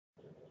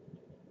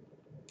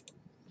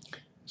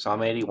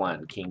Psalm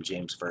 81, King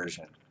James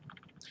Version.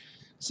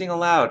 Sing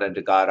aloud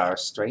unto God our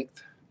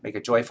strength. Make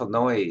a joyful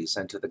noise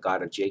unto the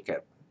God of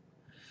Jacob.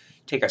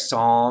 Take a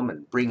psalm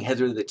and bring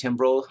hither the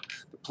timbrel,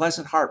 the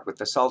pleasant harp with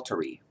the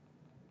psaltery.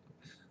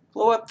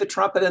 Blow up the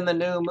trumpet in the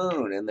new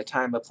moon in the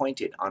time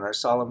appointed on our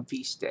solemn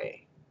feast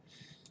day.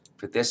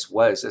 For this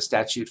was a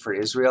statute for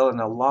Israel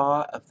and a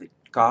law of the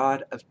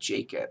God of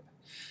Jacob.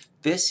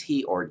 This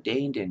he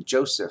ordained in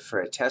Joseph for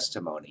a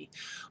testimony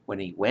when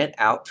he went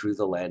out through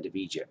the land of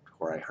Egypt,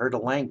 where I heard a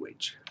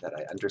language that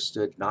I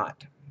understood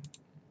not.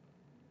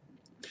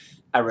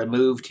 I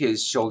removed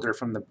his shoulder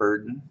from the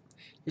burden.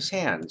 His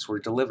hands were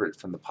delivered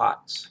from the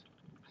pots.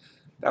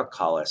 Thou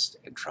callest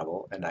in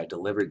trouble, and I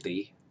delivered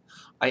thee.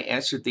 I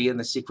answered thee in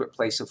the secret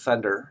place of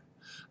thunder.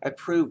 I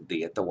proved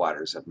thee at the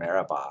waters of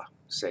Meribah.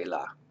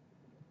 Selah.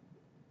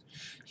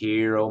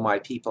 Hear, O my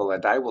people,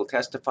 and I will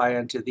testify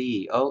unto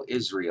thee, O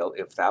Israel,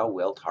 if thou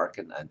wilt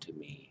hearken unto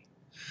me.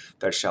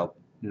 There shall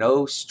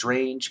no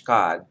strange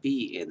god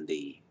be in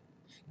thee,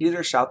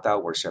 neither shalt thou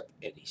worship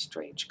any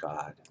strange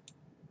god.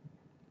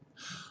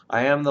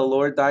 I am the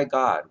Lord thy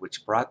God,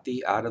 which brought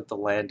thee out of the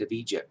land of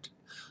Egypt.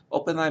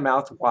 Open thy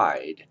mouth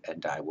wide,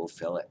 and I will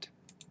fill it.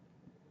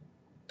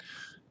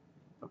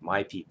 But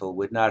my people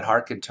would not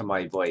hearken to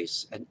my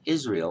voice, and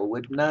Israel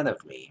would none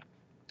of me.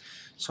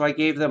 So I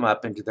gave them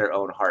up into their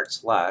own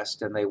heart's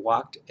lust, and they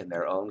walked in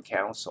their own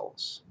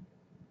counsels.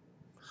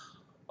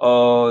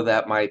 Oh,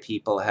 that my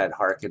people had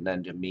hearkened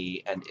unto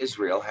me, and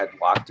Israel had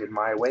walked in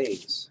my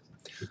ways.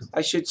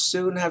 I should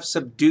soon have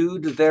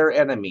subdued their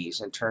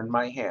enemies and turned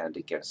my hand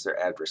against their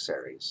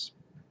adversaries.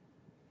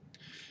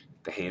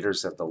 The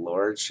haters of the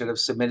Lord should have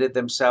submitted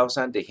themselves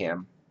unto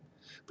him,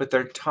 but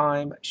their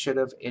time should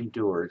have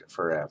endured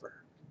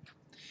forever.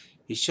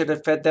 He should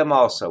have fed them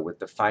also with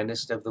the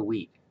finest of the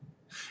wheat,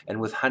 and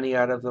with honey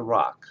out of the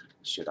rock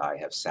should I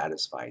have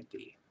satisfied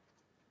thee.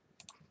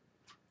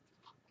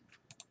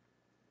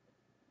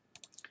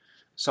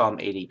 Psalm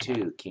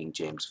 82, King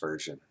James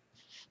Version.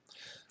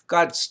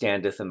 God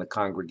standeth in the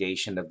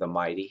congregation of the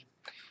mighty.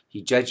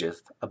 He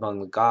judgeth among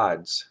the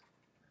gods.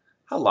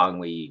 How long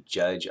will ye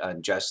judge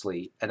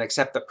unjustly and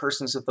accept the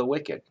persons of the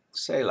wicked?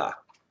 Selah.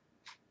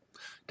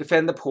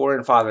 Defend the poor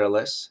and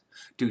fatherless.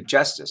 Do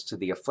justice to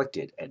the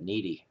afflicted and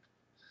needy.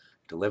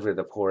 Deliver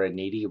the poor and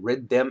needy.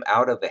 Rid them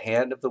out of the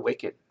hand of the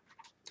wicked.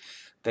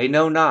 They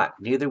know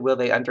not, neither will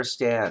they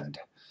understand.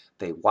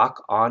 They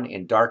walk on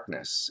in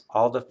darkness.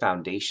 All the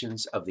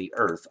foundations of the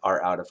earth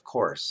are out of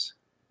course.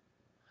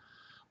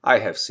 I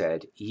have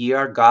said, ye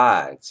are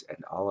gods,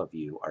 and all of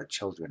you are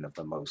children of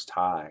the Most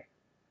High.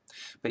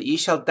 But ye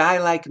shall die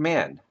like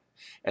men,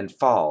 and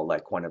fall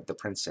like one of the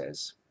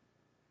princes.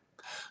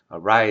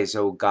 Arise,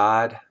 O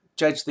God,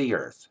 judge the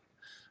earth,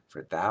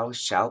 for thou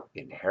shalt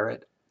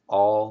inherit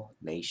all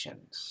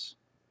nations.